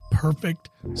perfect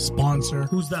sponsor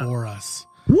Who's that? for us.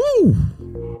 Woo!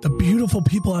 The beautiful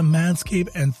people at Manscaped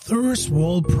and Thirst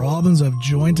World Problems have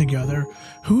joined together.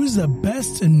 Who is the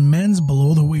best in men's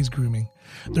below the waist grooming?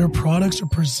 Their products are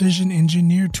precision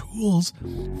engineered tools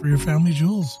for your family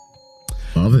jewels.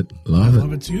 Love it. Love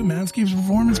Love it too. Manscaped's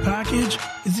Performance Package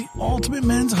is the ultimate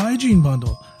men's hygiene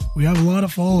bundle. We have a lot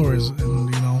of followers,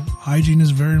 and hygiene is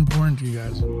very important to you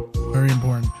guys. Very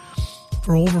important.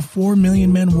 For over 4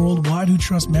 million men worldwide who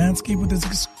trust Manscaped with this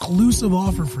exclusive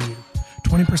offer for you.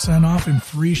 20% off and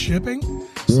free shipping.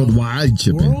 Worldwide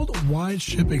shipping. Worldwide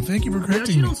shipping. Thank you for You correcting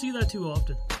actually me. don't see that too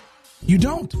often. You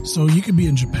don't. So you could be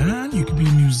in Japan, you could be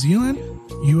in New Zealand,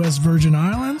 U.S. Virgin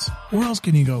Islands. Where else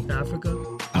can you go? Africa.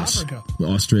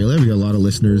 Australia. We got a lot of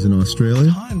listeners in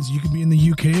Australia. Tons. You could be in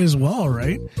the UK as well,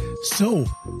 right? So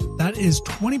that is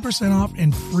 20% off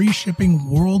and free shipping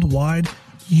worldwide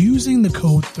using the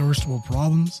code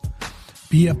ThirstWorldProblems.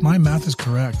 BF, my math is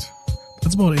correct.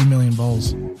 That's about 8 million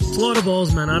balls. It's a lot of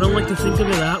balls, man. I don't like to think of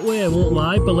it that way. I won't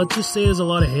lie, but let's just say there's a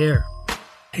lot of hair.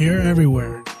 Hair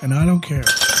everywhere, and I don't care.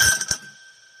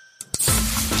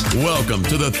 Welcome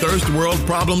to the Thirst World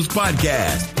Problems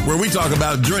Podcast, where we talk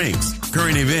about drinks,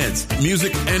 current events,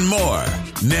 music, and more.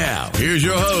 Now, here's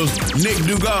your host, Nick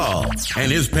Dugal,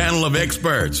 and his panel of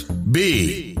experts,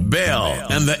 B, Bell,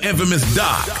 and the infamous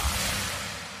Doc.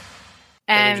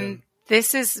 And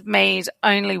this is made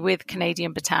only with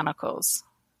Canadian botanicals.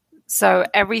 So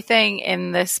everything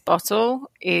in this bottle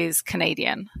is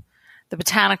Canadian. The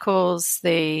botanicals,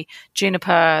 the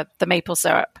juniper, the maple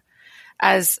syrup.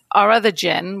 As our other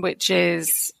gin, which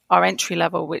is our entry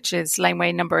level, which is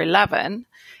Laneway number 11,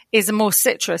 is a more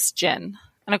citrus gin.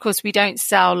 And of course, we don't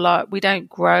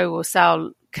grow or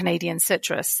sell Canadian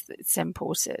citrus. It's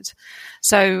imported.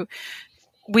 So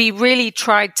we really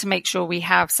tried to make sure we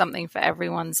have something for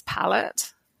everyone's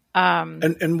palate.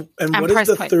 And what does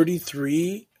the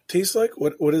 33 taste like?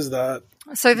 What is that?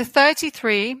 So the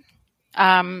 33,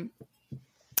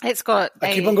 it's got.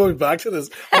 I keep on going back to this.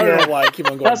 I don't know why I keep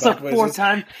on going back. That's the fourth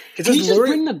time. Can you just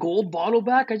bring the gold bottle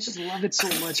back? I just love it so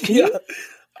much. Can you?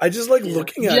 I just like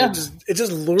looking at it. It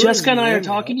just lures Jessica and I me are in,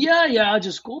 talking. Yeah.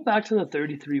 Just go back to the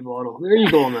 33 bottle. There you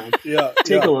go, man.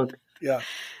 Take a look. Yeah.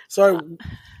 Sorry.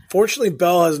 Fortunately,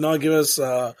 Belle has not given us,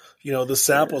 the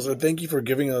samples. And thank you for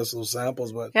giving us those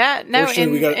samples. But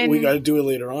fortunately, we got to do it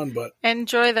later on. But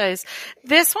enjoy those.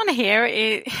 This one here,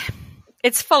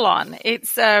 it's full on.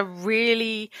 It's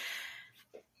really.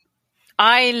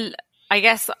 I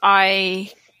guess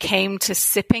I came to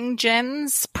sipping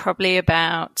gins probably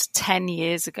about 10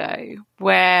 years ago,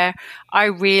 where I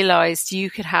realized you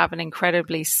could have an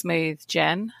incredibly smooth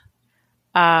gin.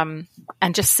 And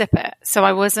just sip it. So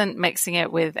I wasn't mixing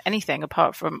it with anything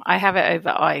apart from I have it over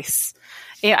ice.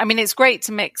 It's great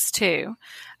to mix too.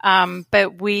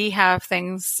 But we have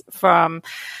things from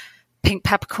pink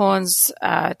peppercorns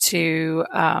to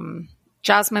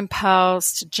jasmine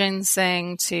pearls to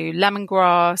ginseng to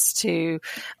lemongrass to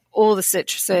all the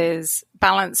citruses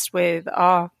balanced with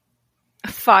our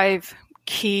 5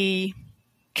 key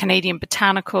Canadian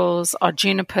botanicals, our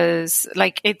junipers,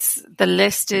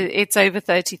 it's over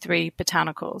 33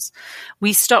 botanicals.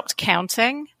 We stopped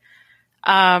counting,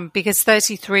 because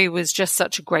 33 was just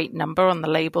such a great number on the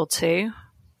label too.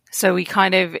 So we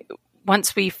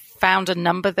once we found a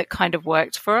number that kind of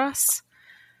worked for us,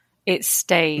 it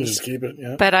stayed. Just keep it,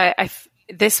 yeah. But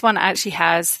this one actually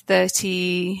has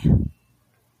 30, I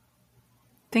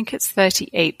think it's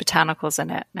 38 botanicals in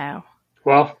it now.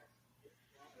 Wow.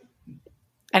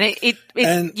 And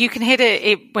you can hit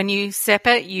it when you sip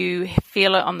it, you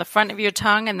feel it on the front of your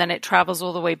tongue and then it travels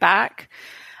all the way back.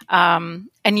 And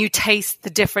you taste the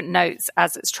different notes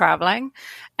as it's traveling.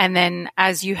 And then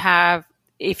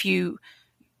if you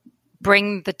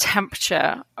bring the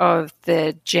temperature of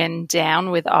the gin down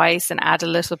with ice and add a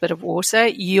little bit of water,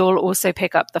 you'll also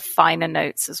pick up the finer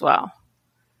notes as well.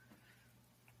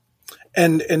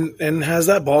 And has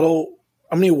that bottle,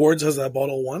 how many awards has that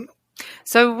bottle won?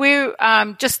 So we're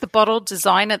just the bottle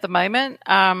design at the moment.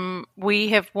 We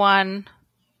have won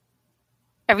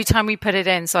every time we put it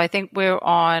in. So I think we're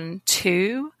on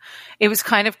 2. It was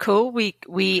kind of cool.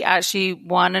 We actually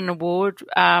won an award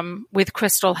with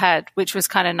Crystal Head, which was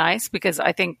kind of nice because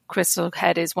I think Crystal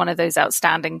Head is one of those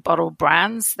outstanding bottle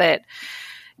brands that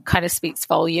kind of speaks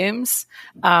volumes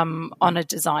on a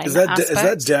design aspect. Is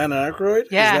that Dan Aykroyd?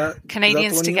 Yeah,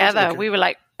 Canadians Together. Okay. We were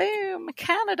like, boom,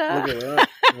 Canada. Look at that.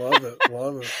 Love it.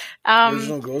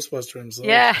 Original Ghostbuster himself.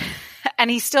 Yeah, and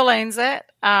he still owns it.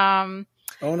 Oh,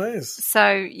 nice.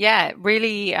 So, yeah,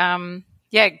 really,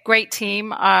 great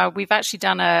team. We've actually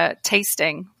done a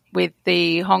tasting with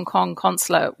the Hong Kong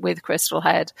consulate with Crystal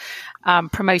Head,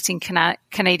 promoting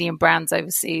Canadian brands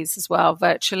overseas as well,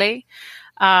 virtually.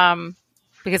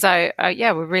 Because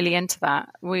we're really into that.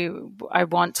 I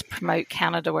want to promote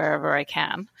Canada wherever I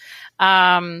can.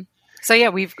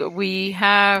 We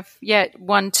have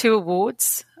won 2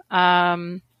 awards.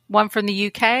 One from the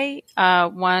UK,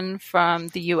 one from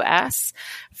the US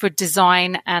for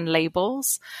design and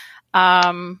labels.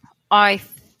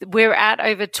 We're at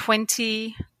over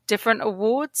 20 different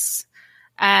awards,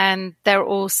 and they're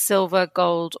all silver,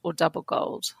 gold, or double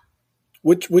gold.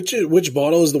 Which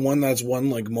bottle is the one that's won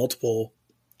like multiple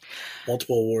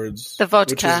awards? The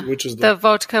vodka. Which is the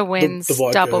vodka wins the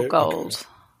vodka, double gold. Okay.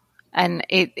 And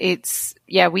it's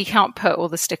we can't put all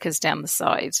the stickers down the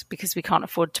side because we can't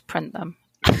afford to print them.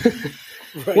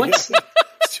 Right.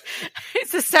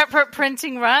 It's a separate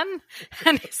printing run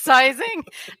and sizing,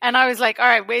 and I was like, all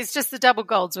right, it's just the double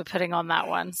golds we're putting on that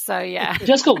one. So yeah.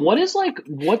 Jessica, what's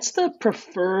the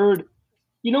preferred,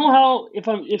 you know how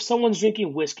if someone's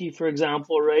drinking whiskey, for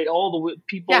example, right, all the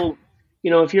people,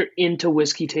 if you're into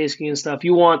whiskey tasting and stuff,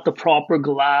 you want the proper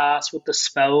glass with the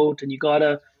spout, and you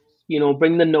gotta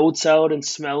bring the notes out and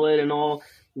smell it and all.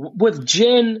 With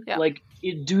gin, like,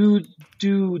 do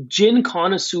gin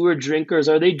connoisseur drinkers,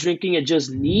 are they drinking it just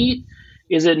neat?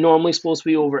 Is it normally supposed to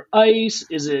be over ice?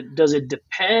 Does it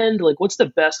depend? Like, what's the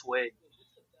best way?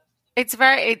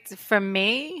 For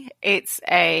me, it's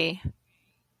a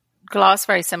glass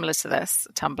very similar to this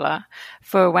tumbler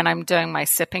for when I'm doing my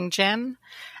sipping gin,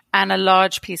 and a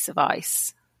large piece of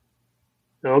ice.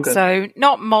 Okay. So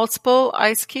not multiple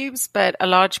ice cubes, but a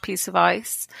large piece of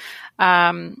ice,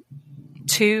 2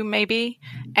 maybe,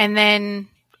 and then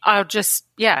I'll just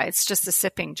it's just a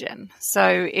sipping gin.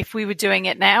 So if we were doing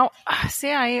it now,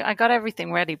 I got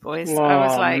everything ready, boys. Oh, I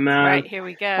was like, man. right, here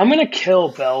we go. I'm gonna kill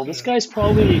Bell. This guy's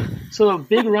probably a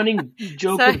big running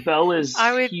joke with Bell is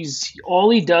all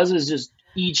he does is just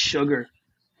eat sugar.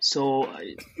 So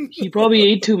he probably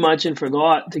ate too much and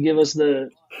forgot to give us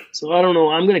so I don't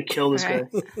know. I'm going to kill this guy.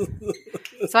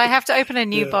 So I have to open a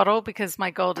new bottle because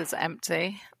my gold is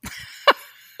empty.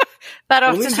 That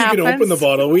often happens. At least you can open the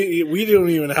bottle. We don't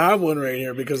even have one right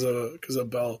here because of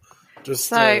Bell. It's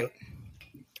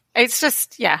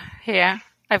just here.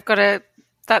 I've got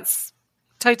that's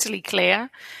totally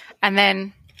clear. And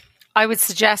then I would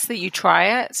suggest that you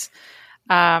try it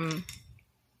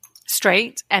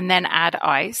straight and then add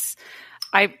ice.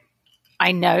 I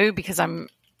know because I've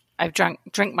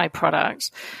drink my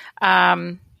product.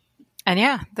 And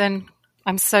then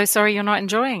I'm so sorry you're not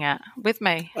enjoying it with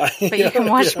me. But you can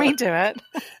watch me do it.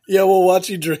 Yeah, we'll watch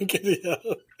you drink it. Yeah.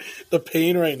 The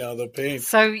pain right now, the pain.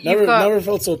 So never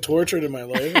felt so tortured in my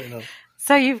life.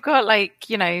 So you've got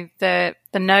the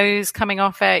nose coming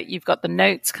off it, you've got the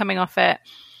notes coming off it,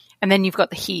 and then you've got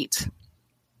the heat.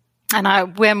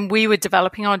 And when we were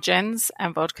developing our gins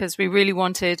and vodkas, we really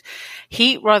wanted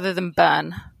heat rather than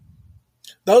burn.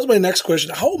 That was my next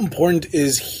question. How important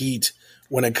is heat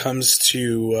when it comes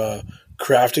to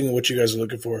crafting and what you guys are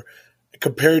looking for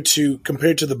compared to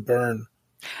the burn?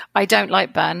 I don't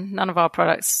like burn. None of our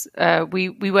products. We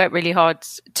work really hard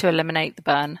to eliminate the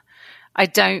burn. I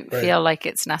don't feel like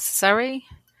it's necessary.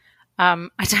 I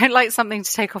don't like something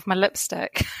to take off my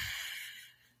lipstick.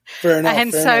 Fair enough.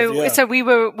 And so we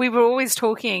were always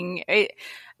talking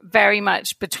very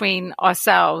much between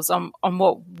ourselves on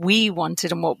what we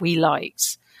wanted and what we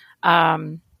liked.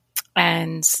 And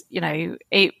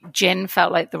gin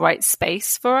felt like the right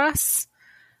space for us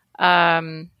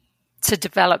to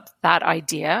develop that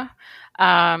idea.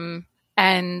 I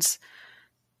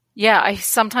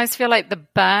sometimes feel like the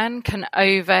burn can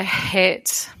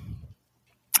overhit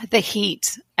the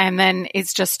heat, and then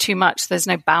it's just too much. There's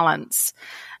no balance.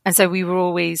 And so we were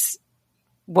always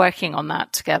working on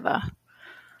that together.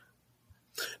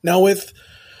 Now with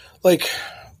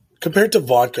compared to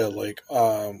vodka,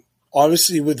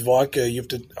 obviously with vodka, you have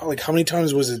to, how many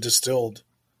times was it distilled?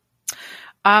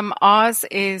 Ours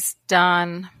is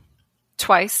done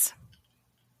twice.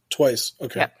 Twice.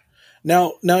 Okay. Yep.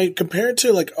 Now compared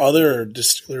to other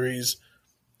distilleries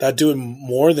that do it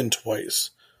more than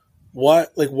twice, why?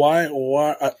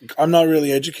 I'm not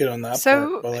really educated on that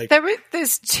part. But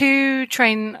there's 2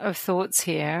 train of thoughts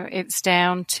here. It's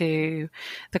down to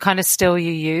the kind of still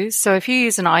you use. So if you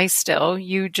use an ice still,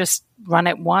 you just run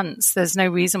it once. There's no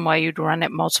reason why you'd run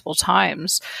it multiple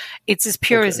times. It's as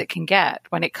pure as it can get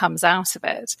when it comes out of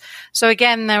it. So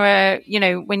again, there are,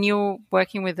 when you're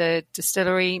working with a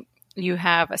distillery, you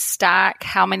have a stack.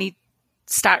 How many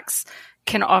stacks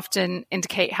can often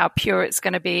indicate how pure it's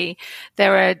going to be.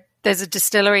 There's a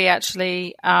distillery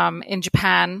actually in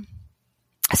Japan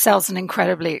sells an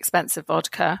incredibly expensive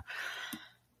vodka,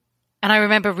 And I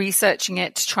remember researching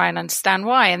it to try and understand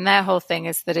why. And their whole thing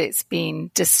is that it's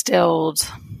been distilled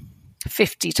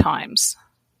 50 times.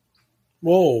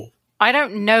 Whoa. I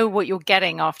don't know what you're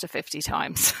getting after 50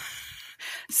 times.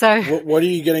 So what are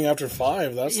you getting after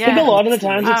 5? That's I think a lot of the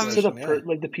times it's to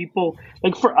the people,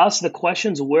 like for us, the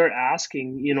questions we're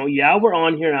asking, we're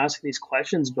on here asking these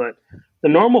questions, but the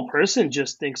normal person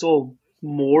just thinks, oh,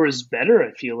 more is better,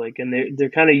 I feel like. And they're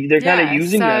kind of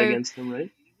using that against them, right?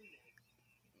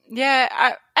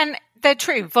 Yeah. And they're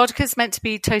true. Vodka is meant to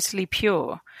be totally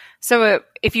pure. So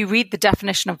if you read the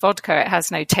definition of vodka, it has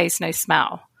no taste, no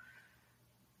smell.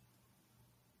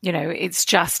 It's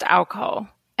just alcohol.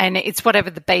 And it's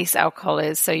whatever the base alcohol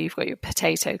is. So you've got your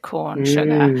potato, corn,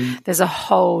 sugar. There's a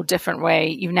whole different way.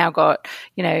 You've now got,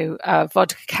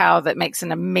 Vodka Cow that makes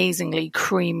an amazingly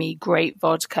creamy, great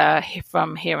vodka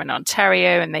from here in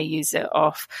Ontario. And they use it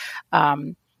off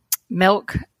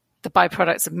milk, the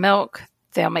byproducts of milk.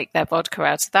 They'll make their vodka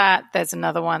out of that. There's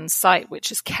another one site,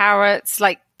 which is carrots.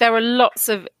 Like there are lots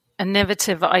of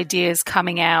innovative ideas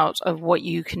coming out of what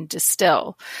you can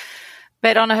distill.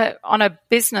 But on a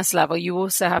business level, you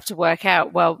also have to work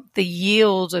out, well, the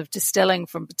yield of distilling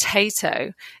from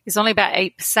potato is only about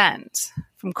 8%.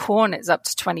 From corn, it's up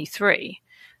to 23%.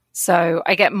 So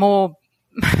I get more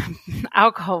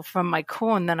alcohol from my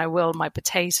corn than I will my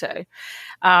potato.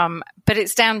 But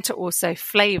it's down to also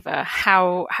flavor.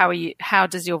 How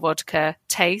does your vodka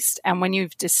taste? And when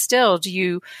you've distilled,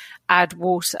 you add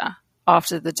water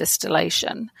after the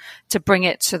distillation to bring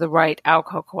it to the right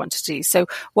alcohol quantity. So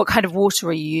what kind of water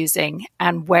are you using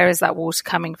and where is that water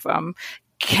coming from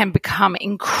can become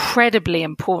incredibly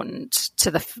important to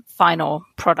the final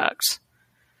product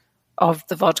of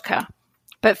the vodka.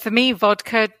 But for me,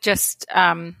 vodka just,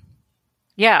 I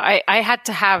had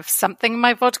to have something in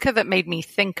my vodka that made me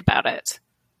think about it.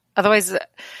 Otherwise,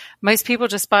 most people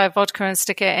just buy a vodka and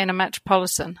stick it in a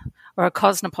Metropolitan or a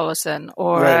Cosmopolitan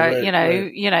or there and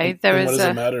is what does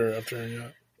it matter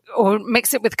after? Or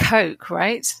mix it with Coke,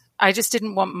 right? I just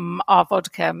didn't want our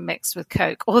vodka mixed with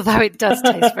Coke, although it does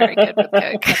taste very good with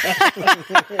Coke.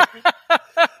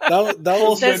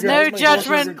 There's no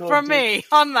judgment from me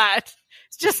on that.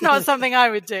 It's just not something I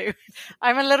would do.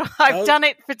 I've done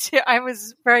it I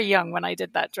was very young when I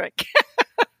did that drink.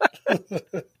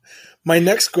 My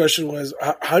next question was,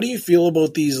 how do you feel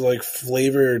about these like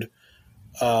flavored,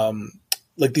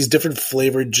 like these different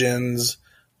flavored gins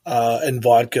and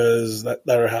vodkas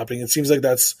that are happening? It seems like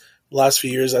that's the last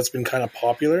few years that's been kind of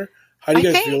popular. How do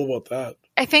you guys feel about that?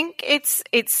 I think it's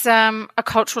a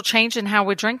cultural change in how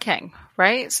we're drinking,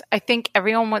 right? I think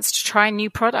everyone wants to try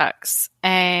new products.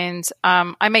 And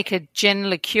I make a gin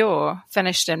liqueur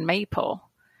finished in maple.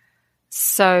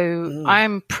 So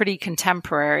I'm pretty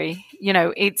contemporary.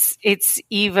 It's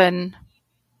even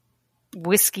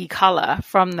whiskey color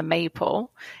from the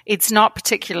maple. It's not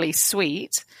particularly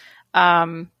sweet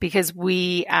because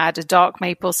we add a dark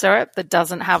maple syrup that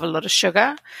doesn't have a lot of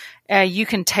sugar. You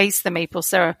can taste the maple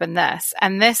syrup in this.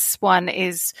 And this one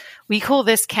we call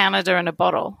this Canada in a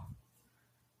bottle.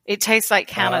 It tastes like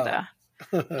Canada.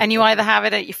 And you either have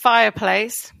it at your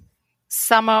fireplace,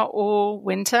 summer or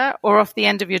winter, or off the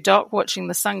end of your dock watching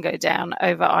the sun go down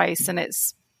over ice, and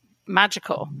it's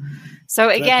magical. So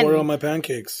Can again, I pour it on my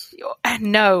pancakes?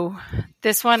 No,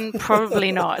 this one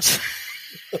probably not.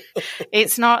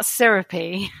 It's not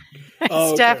syrupy.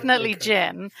 It's definitely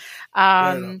gin.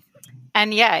 And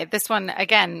this one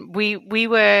again, we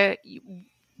were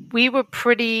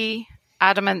pretty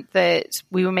adamant that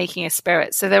we were making a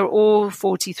spirit, so they're all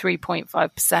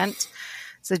 43.5%,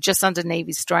 so just under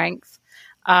Navy strength.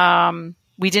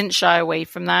 We didn't shy away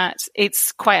from that.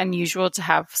 It's quite unusual to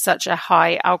have such a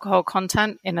high alcohol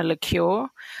content in a liqueur.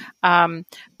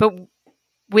 But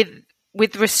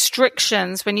with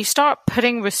restrictions, when you start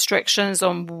putting restrictions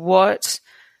on what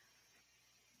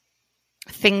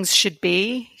things should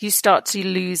be, you start to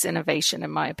lose innovation, in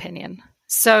my opinion.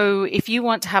 So if you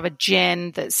want to have a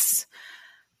gin that's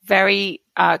very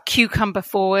cucumber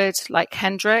forward, like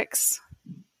Hendrick's,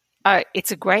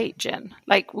 it's a great gin.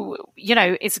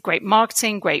 It's a great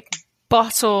marketing, great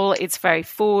bottle. It's very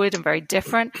forward and very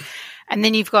different. And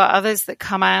then you've got others that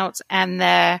come out and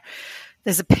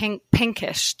there's a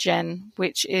pinkish gin,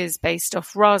 which is based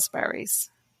off raspberries.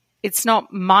 It's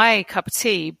not my cup of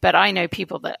tea, but I know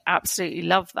people that absolutely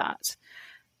love that.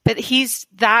 But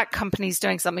that company's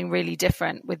doing something really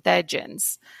different with their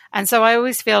gins. And so I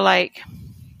always feel like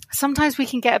sometimes we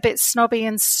can get a bit snobby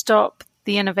and stop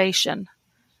the innovation.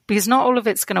 Because not all of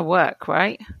it's going to work,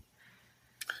 right?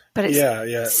 But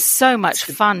it's so much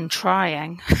fun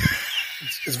trying.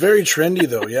 It's very trendy,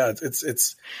 though. Yeah, it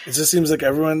just seems like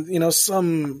everyone,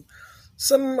 some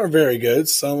Some are very good,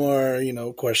 some are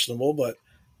questionable, but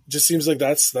it just seems like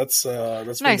that's been No,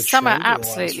 the some are trend in the last-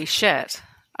 absolutely shit.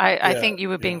 I Yeah, think you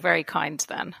were being very kind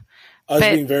then. I was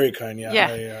but- being very kind.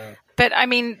 Yeah. Yeah. But I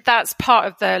mean, that's part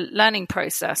of the learning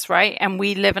process, right? And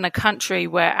we live in a country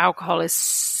where alcohol is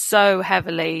so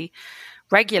heavily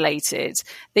regulated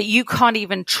that you can't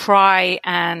even try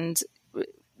and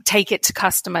take it to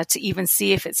customer to even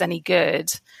see if it's any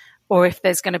good or if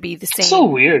there's going to be the same So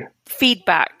weird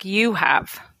feedback you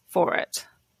have for it.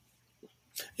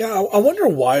 Yeah, I wonder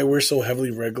why we're so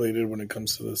heavily regulated when it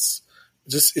comes to this.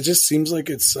 It just seems like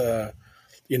it's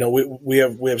we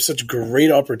have such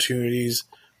great opportunities.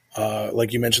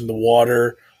 Like you mentioned, the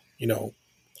water.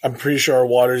 I'm pretty sure our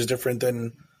water is different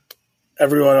than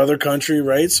every other country,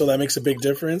 right? So that makes a big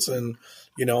difference. And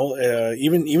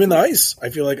even the ice. I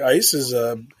feel like ice is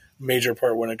a major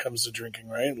part when it comes to drinking,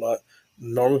 right?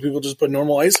 Normal people just put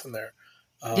normal ice in there.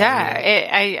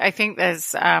 I think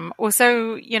there's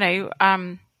also,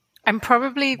 I'm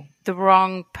probably the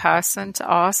wrong person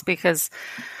to ask because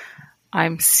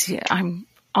I'm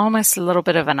almost a little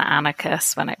bit of an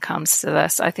anarchist when it comes to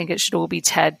this. I think it should all be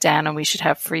teared down and we should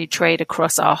have free trade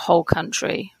across our whole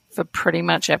country for pretty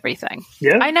much everything.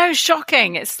 Yeah. I know,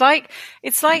 shocking. It's like,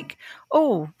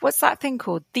 oh, what's that thing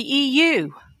called? The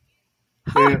EU.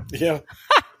 Yeah.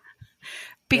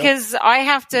 Because I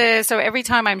have to, so every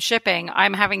time I'm shipping,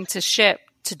 I'm having to ship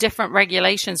to different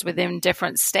regulations within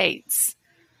different states,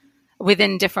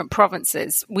 within different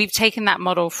provinces. We've taken that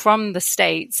model from the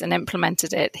States and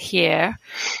implemented it here,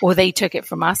 or they took it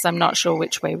from us. I'm not sure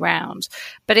which way round,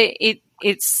 but it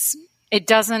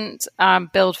doesn't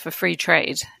build for free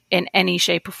trade in any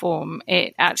shape or form.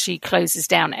 It actually closes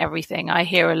down everything. I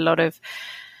hear a lot of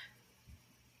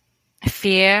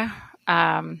fear,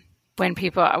 when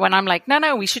I'm like,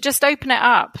 no, we should just open it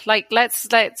up. Like, let's,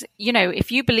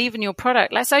 if you believe in your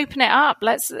product, let's open it up.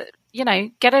 Let's,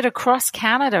 get it across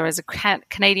Canada as a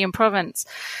Canadian province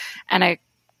and a,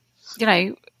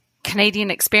 Canadian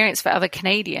experience for other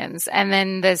Canadians. And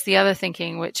then there's the other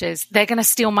thinking, which is they're going to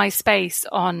steal my space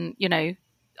on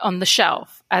the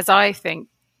shelf, as I think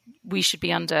we should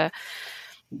be under.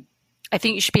 I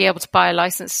think you should be able to buy a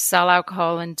license to sell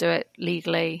alcohol and do it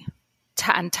legally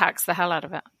and tax the hell out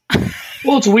of it.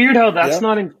 Well, it's weird how that's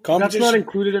Yeah. that's not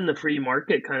included in the free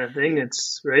market kind of thing.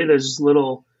 It's right. There's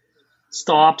little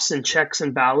stops and checks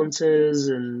and balances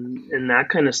and that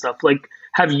kind of stuff. Like,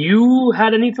 have you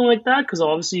had anything like that? Because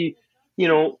obviously,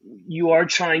 you are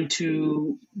trying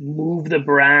to move the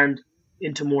brand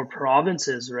into more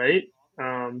provinces, right?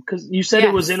 Because you said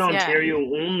it was in Ontario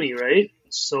only, right?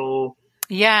 So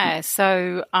yeah.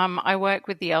 So I work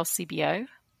with the LCBO.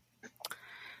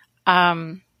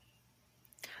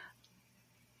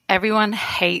 Everyone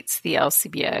hates the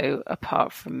LCBO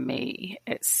apart from me,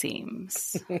 it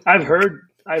seems. I've heard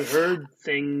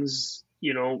things,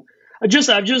 I've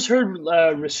just heard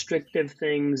restrictive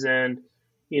things and,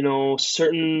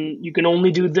 certain, you can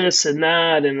only do this and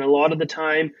that. And a lot of the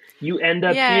time you end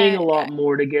up paying a lot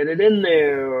more to get it in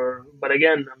there. But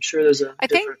again, I'm sure there's I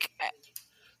think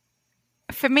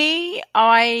for me,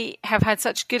 I have had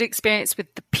such good experience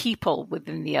with the people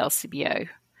within the LCBO.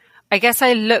 I guess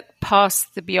I look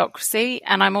past the bureaucracy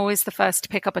and I'm always the first to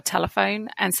pick up a telephone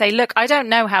and say, look, I don't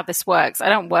know how this works. I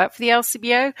don't work for the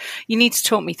LCBO. You need to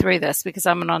talk me through this because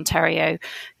I'm an Ontario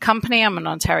company. I'm an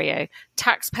Ontario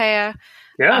taxpayer.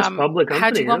 Yeah, it's a public company.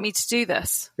 How do you want me to do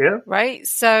this? Yeah. Right?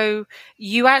 So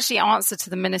you actually answer to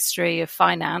the Ministry of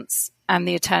Finance and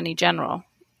the Attorney General.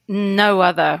 No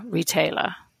other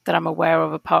retailer that I'm aware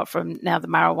of apart from now the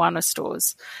marijuana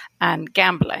stores and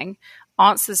gambling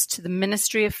answers to the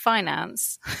Ministry of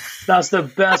Finance. That's the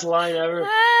best line ever. And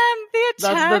the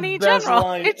Attorney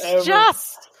General. It's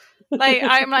just like,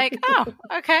 I'm like, oh,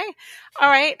 okay. All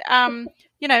right. And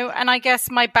I guess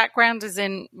my background is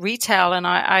in retail and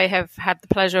I have had the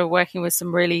pleasure of working with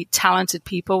some really talented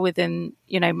people within,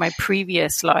 my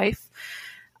previous life.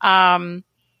 And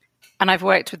I've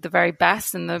worked with the very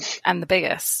best and the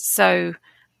biggest. So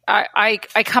I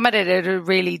come at it at a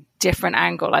really different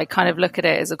angle. I kind of look at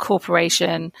it as a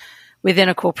corporation within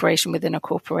a corporation within a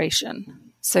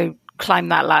corporation. So climb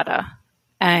that ladder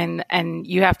and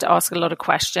you have to ask a lot of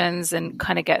questions and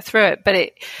kind of get through it.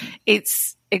 But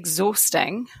it's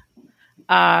exhausting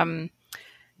because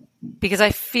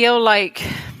I feel like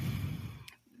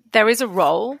there is a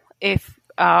role if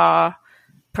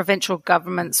provincial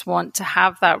governments want to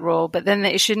have that role, but then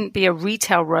it shouldn't be a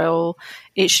retail role.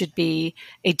 It should be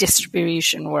a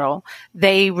distribution role.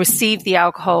 They receive the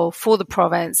alcohol for the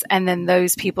province, and then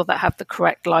those people that have the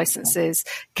correct licenses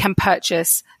can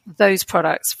purchase those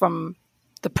products from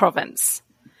the province.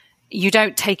 You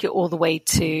don't take it all the way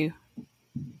to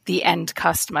the end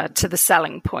customer to the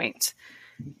selling point,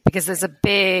 because there's a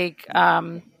big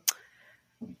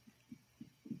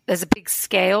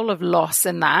scale of loss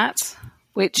in that,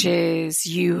 which is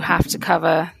you have to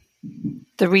cover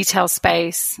the retail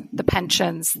space, the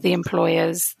pensions, the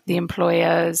employers.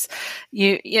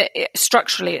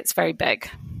 Structurally, it's very big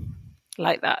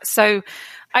like that. So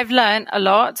I've learned a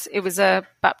lot. It was a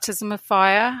baptism of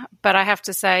fire, but I have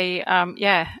to say,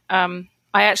 I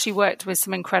actually worked with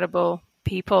some incredible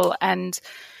people, and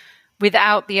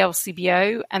without the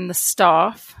LCBO and the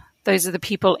staff, those are the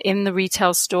people in the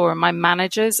retail store and my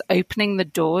managers opening the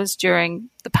doors during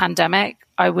the pandemic,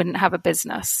 I wouldn't have a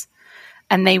business.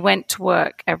 And they went to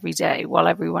work every day while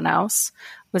everyone else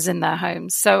was in their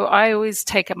homes. So I always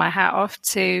take my hat off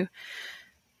to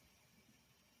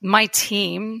my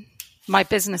team, my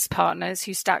business partners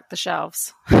who stacked the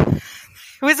shelves. It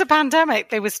was a pandemic.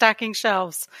 They were stacking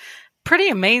shelves. Pretty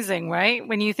amazing, right?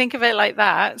 When you think of it like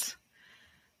that.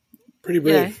 Pretty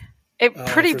brave.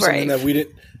 Pretty brave.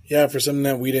 For something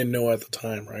that we didn't know at the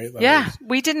time, right?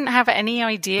 We didn't have any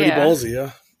idea. Pretty ballsy,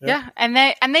 yeah. Yeah,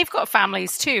 and they've got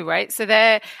families too, right? So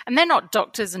they're not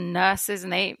doctors and nurses,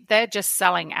 and they're just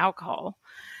selling alcohol,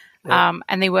 right.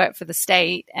 And they work for the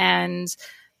state and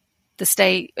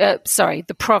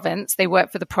the province. They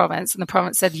work for the province, and the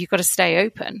province said you've got to stay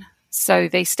open. So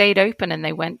they stayed open and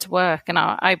they went to work. And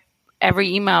I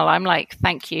every email I'm like,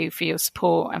 thank you for your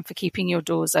support and for keeping your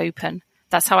doors open.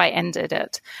 That's how I ended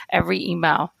it. Every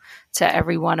email to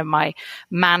every one of my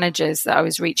managers that I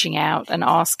was reaching out and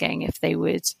asking if they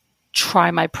would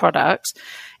try my product.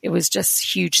 It was just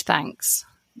huge thanks.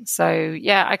 So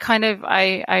yeah, I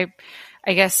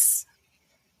guess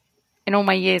in all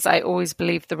my years, I always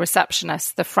believed the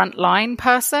receptionist, the frontline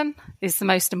person, is the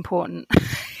most important.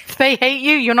 If they hate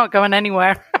you, you're not going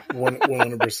anywhere.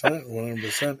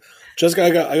 100%. Jessica,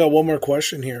 I got one more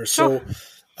question here. Sure.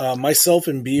 So myself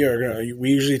and B we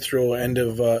usually throw end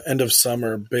of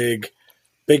summer big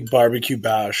barbecue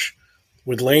bash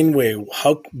with Laneway.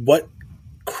 What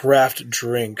craft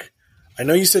drink? I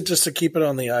know you said just to keep it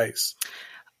on the ice,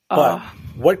 but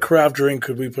what craft drink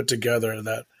could we put together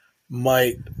that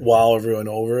might wow everyone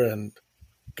over and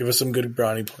give us some good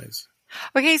brownie points?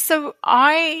 Okay, so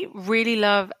I really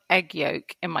love egg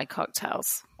yolk in my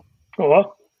cocktails. Oh,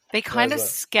 well. They kind of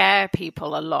scare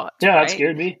people a lot. Yeah, right? That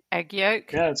scared me. Egg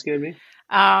yolk. Yeah, that scared me.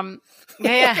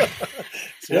 Yeah.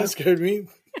 That scared me.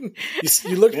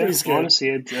 You look pretty scared.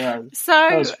 Honestly,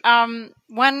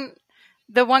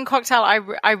 the one cocktail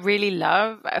I really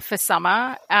love for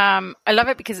summer, I love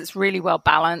it because it's really well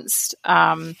balanced.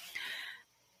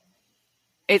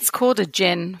 It's called a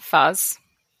gin fuzz,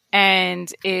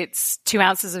 and it's 2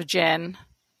 ounces of gin.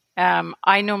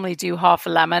 I normally do half a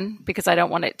lemon because I don't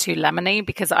want it too lemony,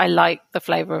 because I like the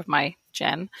flavor of my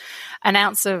gin. An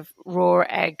ounce of raw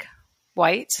egg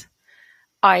white,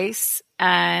 ice,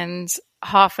 and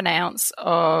half an ounce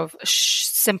of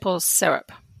simple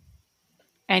syrup.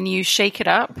 And you shake it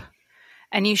up,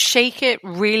 and you shake it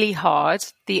really hard.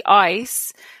 The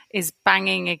ice is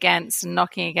banging against and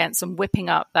knocking against and whipping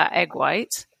up that egg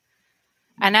white.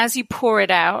 And as you pour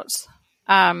it out,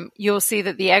 you'll see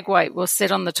that the egg white will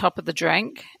sit on the top of the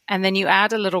drink, and then you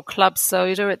add a little club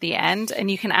soda at the end, and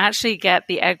you can actually get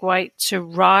the egg white to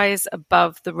rise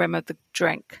above the rim of the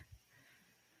drink.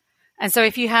 And so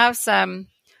if you have some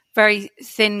very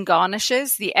thin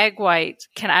garnishes, the egg white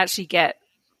can actually get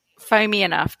foamy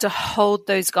enough to hold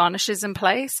those garnishes in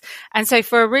place. And so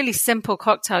for a really simple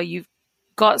cocktail, you've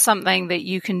got something that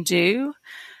you can do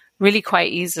really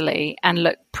quite easily and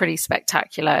look pretty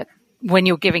spectacular when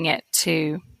you're giving it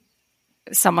to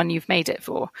someone you've made it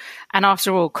for. And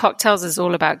after all, cocktails is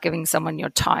all about giving someone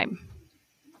your time.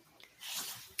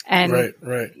 And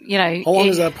right. You know, how long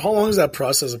is that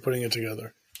process of putting it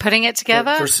together? Putting it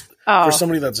together for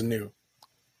somebody that's new.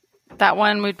 That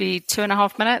one would be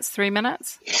 2.5 minutes, 3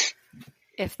 minutes,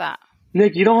 if that.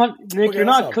 Nick, you're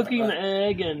not cooking the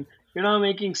egg, and you're not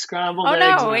making scrambled eggs.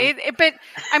 Oh no, but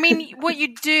I mean, what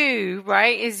you do,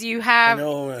 right, is you have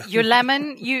your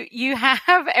lemon. You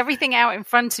have everything out in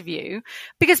front of you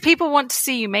because people want to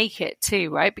see you make it too,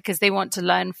 right? Because they want to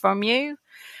learn from you,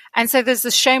 and so there's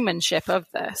the showmanship of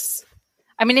this.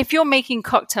 I mean, if you're making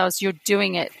cocktails, you're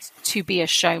doing it to be a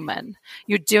showman.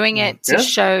 You're doing it to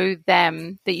show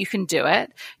them that you can do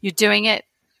it. You're doing it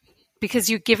because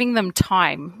you're giving them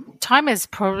time. Time is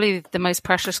probably the most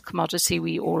precious commodity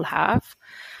we all have.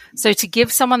 So to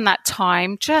give someone that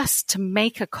time just to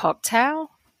make a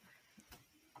cocktail,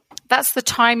 that's the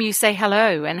time you say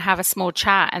hello and have a small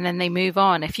chat, and then they move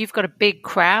on. If you've got a big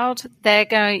crowd,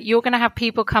 you're going to have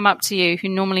people come up to you who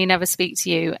normally never speak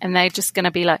to you, and they're just going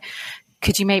to be like,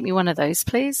 could you make me one of those,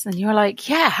 please? And you're like,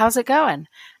 yeah, how's it going?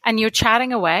 And you're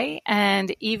chatting away.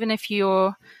 And even if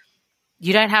you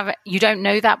don't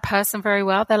know that person very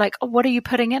well, they're like, oh, what are you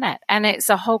putting in it? And it's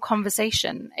a whole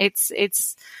conversation.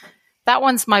 It's that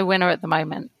one's my winner at the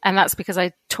moment. And that's because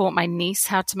I taught my niece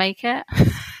how to make it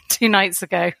 2 nights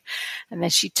ago. And then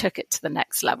she took it to the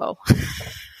next level.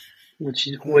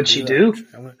 What'd she do?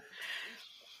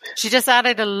 She just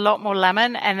added a lot more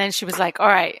lemon. And then she was like, all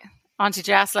right, Auntie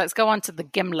Jess, let's go on to the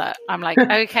gimlet. I'm like,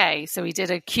 okay. So we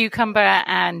did a cucumber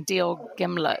and dill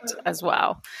gimlet as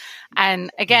well.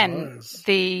 And again,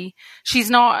 she's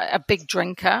not a big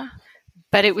drinker,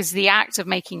 but it was the act of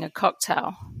making a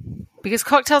cocktail. Because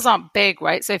cocktails aren't big,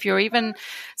 right? So if you're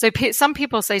some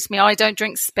people say to me, oh, I don't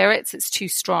drink spirits. It's too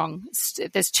strong.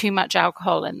 There's too much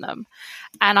alcohol in them.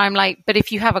 And I'm like, but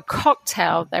if you have a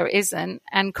cocktail, there isn't.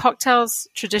 And cocktails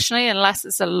traditionally, unless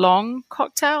it's a long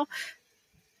cocktail,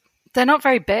 they're not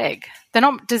very big. They're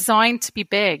not designed to be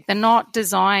big. They're not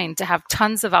designed to have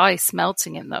tons of ice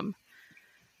melting in them.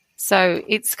 So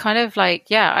it's kind of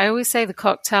like, yeah, I always say the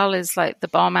cocktail is like the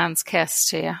barman's kiss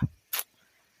to you.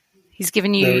 He's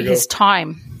given you his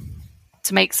time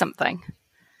to make something.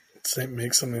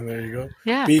 Make something. There you go.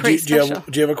 Yeah. B, do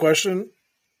you have a question?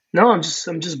 No, I'm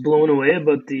just blown away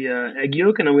about the egg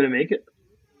yolk, and I'm going to make it.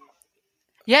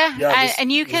 Yeah,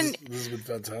 and you can. This has been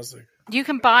fantastic. You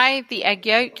can buy the egg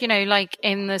yolk, like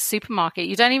in the supermarket.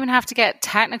 You don't even have to get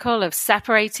technical of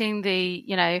separating the,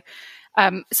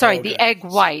 the egg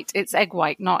white. It's egg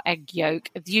white, not egg yolk.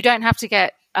 You don't have to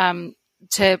get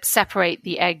to separate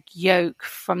the egg yolk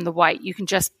from the white. You can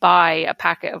just buy a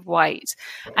packet of white,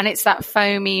 and it's that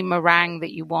foamy meringue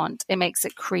that you want. It makes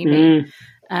it creamy.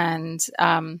 And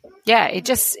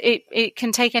it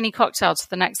can take any cocktail to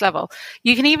the next level.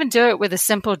 You can even do it with a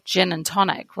simple gin and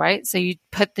tonic, right? So you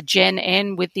put the gin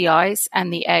in with the ice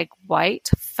and the egg white,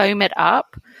 foam it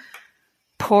up,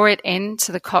 pour it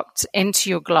into into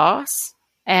your glass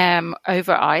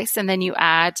over ice, and then you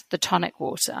add the tonic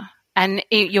water. And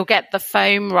you'll get the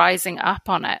foam rising up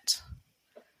on it.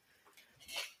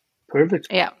 Perfect.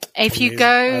 Yeah. If you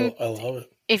go, I love it.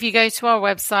 If you go to our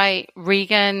website,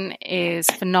 Regan is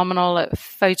phenomenal at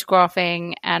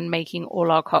photographing and making all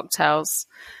our cocktails.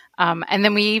 And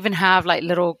then we even have like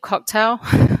little cocktail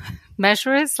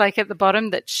measurers like at the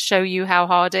bottom that show you how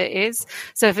hard it is.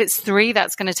 So if it's 3,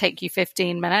 that's going to take you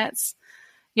 15 minutes.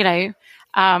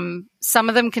 Some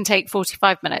of them can take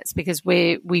 45 minutes because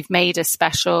we've made a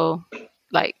special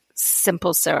like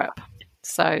simple syrup.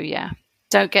 So yeah,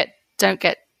 don't get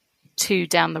too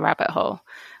down the rabbit hole.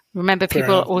 Remember,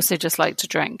 people also just like to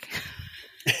drink.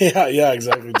 Yeah,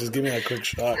 exactly. Just give me a quick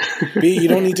shot. B, you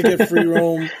don't need to get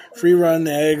free run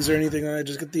eggs or anything like that.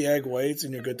 Just get the egg whites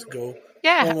and you're good to go.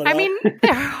 Yeah, I mean,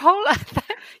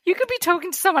 you could be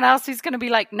talking to someone else who's going to be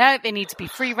like, no, they need to be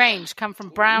free range, come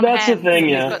from brown hens. That's the thing,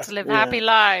 yeah. You've got to live happy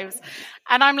lives.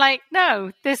 And I'm like,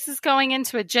 no, this is going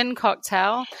into a gin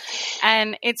cocktail,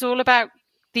 and it's all about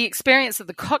the experience of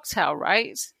the cocktail,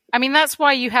 right? I mean, that's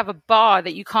why you have a bar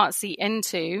that you can't see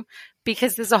into,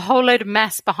 because there's a whole load of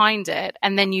mess behind it,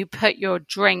 and then you put your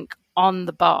drink on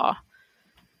the bar.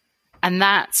 And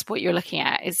that's what you're looking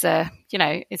at it's a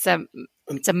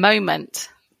moment.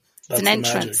 It's an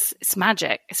entrance. It's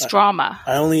magic. It's drama.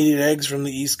 I only eat eggs from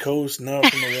the East Coast, not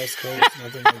from the West Coast,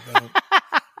 nothing like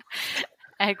that.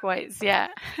 Egg whites, yeah.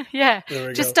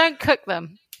 Just don't cook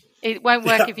them. It won't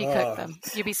work if you cook them.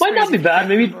 You'll be might not be bad.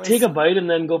 Maybe take a bite and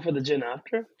then go for the gin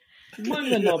after.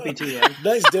 Might not be too bad.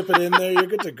 Nice, dip it in there. You're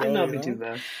good to go. Might not be too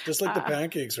bad. Just like the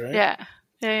pancakes, right?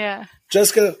 Yeah.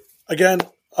 Jessica, again,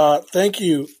 thank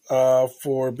you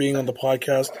for being on the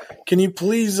podcast. Can you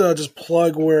please just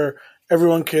plug where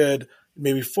everyone could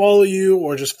maybe follow you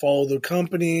or just follow the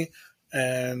company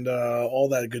and all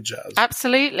that good jazz?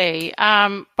 Absolutely.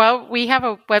 Well, we have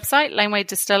a website,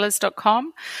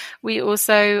 lanewaydistillers.com. We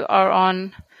also are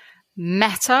on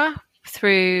Meta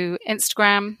through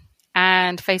Instagram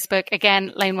and Facebook.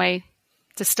 Again, Laneway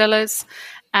Distillers.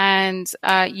 And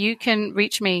you can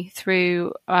reach me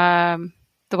through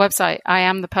the website. I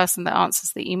am the person that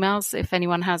answers the emails. If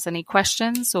anyone has any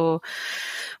questions or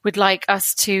would like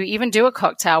us to even do a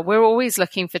cocktail, we're always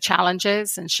looking for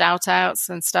challenges and shout outs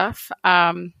and stuff.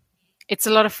 It's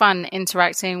a lot of fun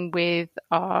interacting with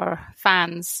our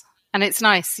fans. And it's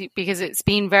nice because it's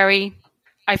been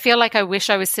I feel like I wish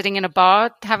I was sitting in a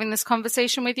bar having this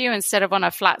conversation with you instead of on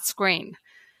a flat screen.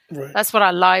 Right. That's what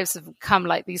our lives have become,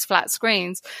 like these flat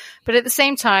screens. But at the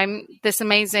same time, this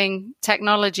amazing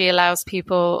technology allows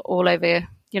people all over,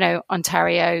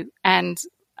 Ontario, and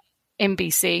in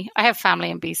BC. I have family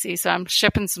in BC, so I'm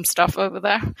shipping some stuff over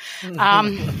there.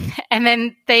 And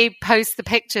then they post the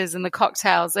pictures and the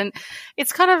cocktails, and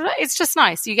it's just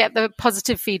nice. You get the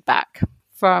positive feedback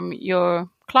from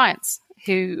your clients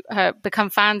who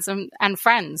become fans and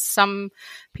friends. Some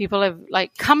people have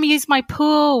like, come use my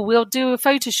pool, we'll do a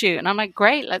photo shoot. And I'm like,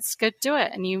 great, let's go do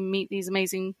it. And you meet these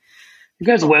amazing. You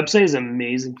guys' website is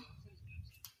amazing.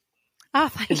 Oh,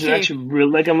 thank you. It's actually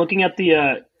real. Like, I'm looking at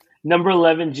the number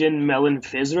 11 gin melon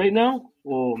fizz right now.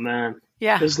 Oh man.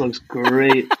 Yeah. This looks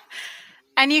great.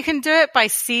 And you can do it by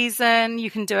season.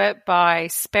 You can do it by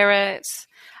spirit.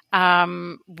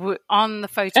 On the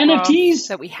photograph NFTs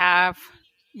that we have.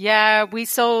 Yeah, we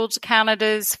sold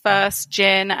Canada's first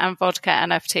gin and vodka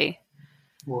NFT.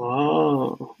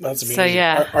 Wow. That's amazing. So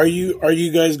yeah. Are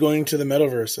you guys going to the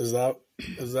metaverse?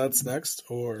 Is that's next,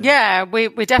 or? Yeah, we're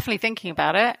definitely thinking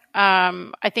about it.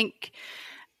 I think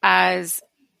as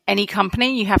any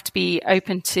company, you have to be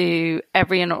open to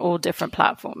every and all different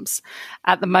platforms.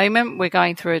 At the moment, we're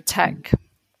going through a tech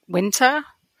winter.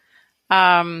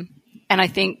 And I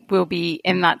think we'll be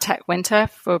in that tech winter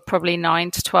for probably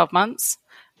 9 to 12 months.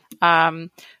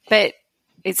 But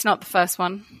it's not the first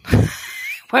one.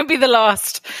 Won't be the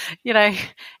last.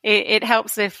 It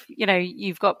helps if,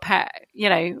 you've got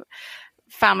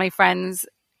family, friends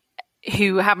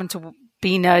who happen to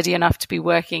be nerdy enough to be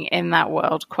working in that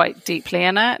world quite deeply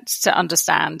in it to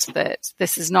understand that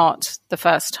this is not the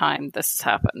first time this has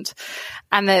happened.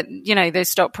 And that, those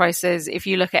stock prices, if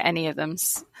you look at any of them,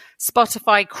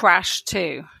 Spotify crashed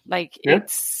too. Like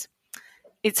it's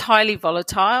highly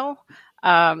volatile.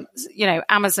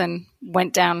 Amazon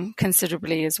went down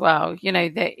considerably as well.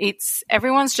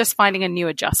 Everyone's just finding a new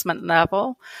adjustment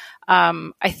level.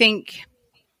 I think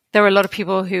there are a lot of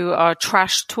people who are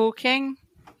trash talking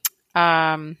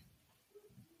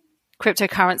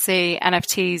cryptocurrency,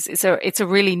 NFTs. It's a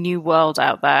really new world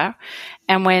out there.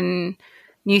 And when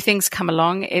new things come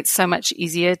along, it's so much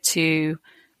easier to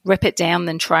rip it down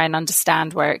than try and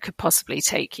understand where it could possibly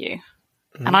take you.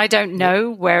 Mm-hmm. And I don't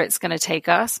know where it's going to take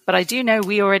us, but I do know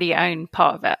we already own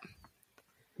part of it.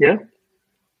 Yeah.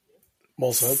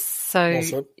 Well said.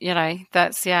 So,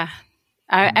 that's, yeah.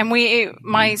 And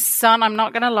my son, I'm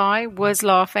not going to lie, was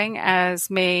laughing as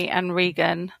me and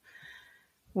Regan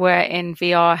were in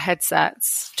VR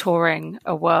headsets touring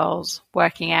a world,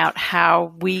 working out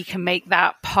how we can make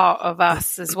that part of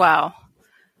us as well.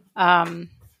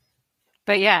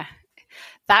 But yeah,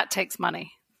 that takes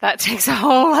money. That takes a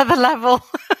whole other level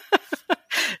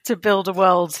to build a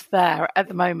world there at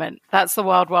the moment. That's the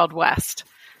wild, wild west.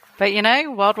 But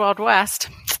wild, wild west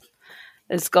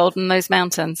is gold in those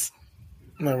mountains.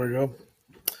 There we go.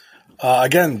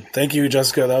 Again, thank you,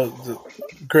 Jessica. That was a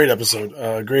great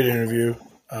episode. Great interview.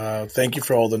 Thank you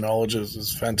for all the knowledge. It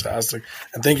was fantastic.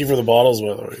 And thank you for the bottles,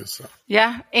 by the way. So.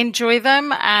 Yeah, enjoy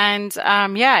them. And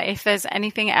if there's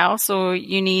anything else or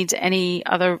you need any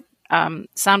other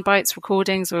sound bites,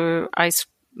 recordings, or I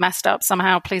messed up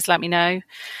somehow, please let me know.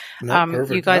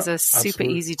 You guys are super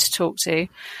absolutely easy to talk to.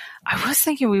 I was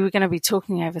thinking we were going to be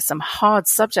talking over some hard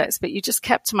subjects, but you just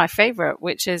kept to my favorite,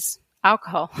 which is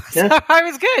alcohol. Yeah. So I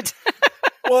was good.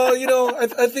 Well,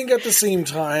 I think at the same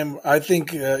time, I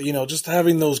think, just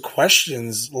having those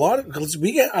questions, because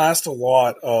we get asked a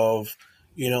lot of,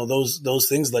 those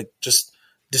things like just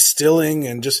distilling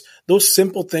and just those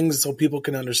simple things so people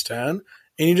can understand.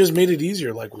 And you just made it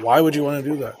easier. Like, why would you want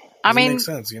to do that? Doesn't make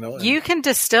sense, you can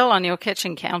distill on your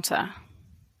kitchen counter.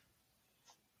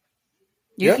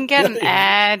 You can get an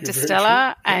air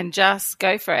distiller and just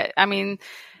go for it. I mean,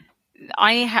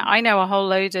 I know a whole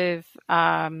load of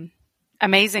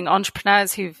amazing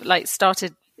entrepreneurs who've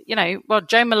started,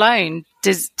 Jo Malone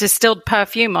distilled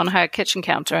perfume on her kitchen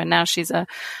counter, and now she's a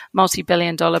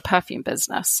multi-billion-dollar perfume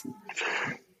business.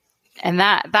 And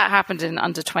that happened in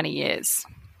under 20 years.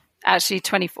 Actually,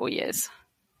 24 years.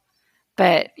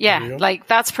 But yeah,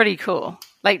 that's pretty cool.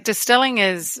 Distilling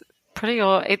is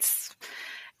it's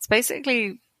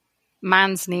basically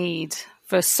man's need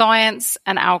for science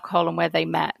and alcohol and where they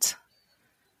met.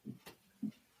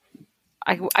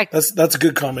 That's a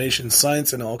good combination,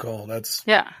 science and alcohol.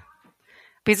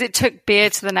 Because it took beer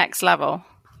to the next level.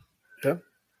 Yeah.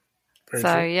 Very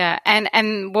true. Yeah,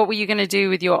 and what were you going to do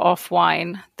with your off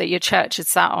wine that your church had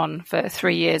sat on for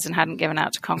 3 years and hadn't given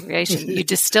out to congregation? You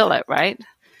distill it, right?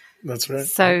 That's right.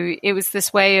 So it was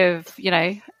this way of,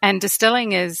 and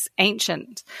distilling is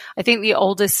ancient. I think the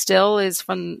oldest still is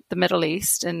from the Middle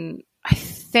East, and I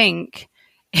think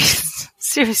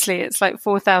seriously, it's like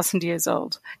 4,000 years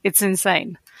old. It's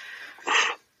insane.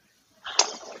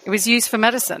 It was used for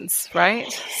medicines, right?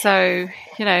 So,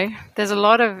 there's a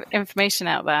lot of information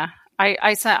out there.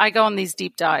 I go on these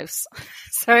deep dives.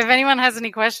 So if anyone has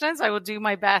any questions, I will do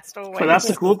my best always. But that's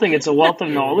the cool thing. It's a wealth of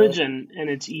knowledge, and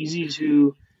it's easy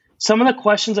to. Some of the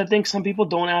questions, I think some people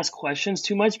don't ask questions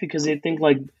too much because they think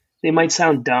like they might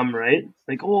sound dumb, right?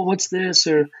 Like, oh, what's this?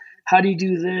 Or how do you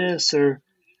do this? Or,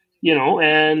 you know,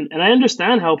 and I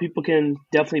understand how people can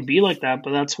definitely be like that,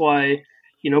 but that's why,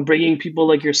 you know, bringing people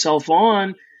like yourself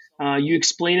on, you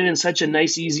explain it in such a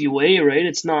nice, easy way, right?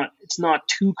 It's not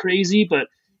too crazy, but,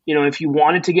 you know, if you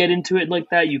wanted to get into it like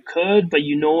that, you could, but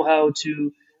you know how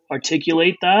to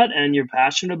articulate that and you're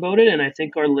passionate about it. And I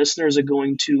think our listeners are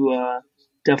going to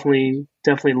definitely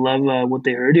love what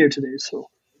they heard here today. So.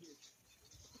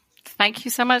 Thank you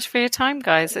so much for your time,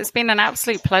 guys. It's been an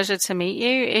absolute pleasure to meet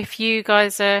you. If you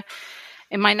guys are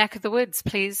in my neck of the woods,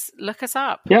 please look us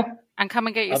up. Yeah. And come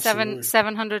and get your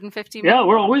 750 Yeah,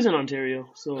 we're always in Ontario.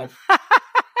 So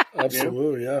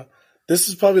Absolutely, yeah. This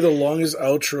is probably the longest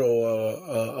outro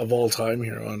of all time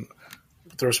here on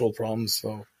Thirst World Problems.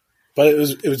 So, but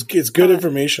it's good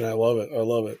information. I love it.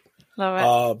 Love it.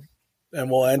 And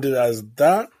we'll end it as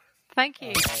that. Thank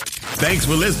you. Thanks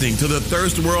for listening to the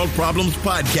Thirst World Problems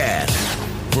podcast.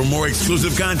 For more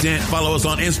exclusive content, follow us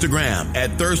on Instagram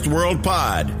at Thirst World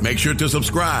Pod. Make sure to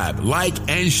subscribe, like,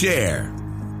 and share.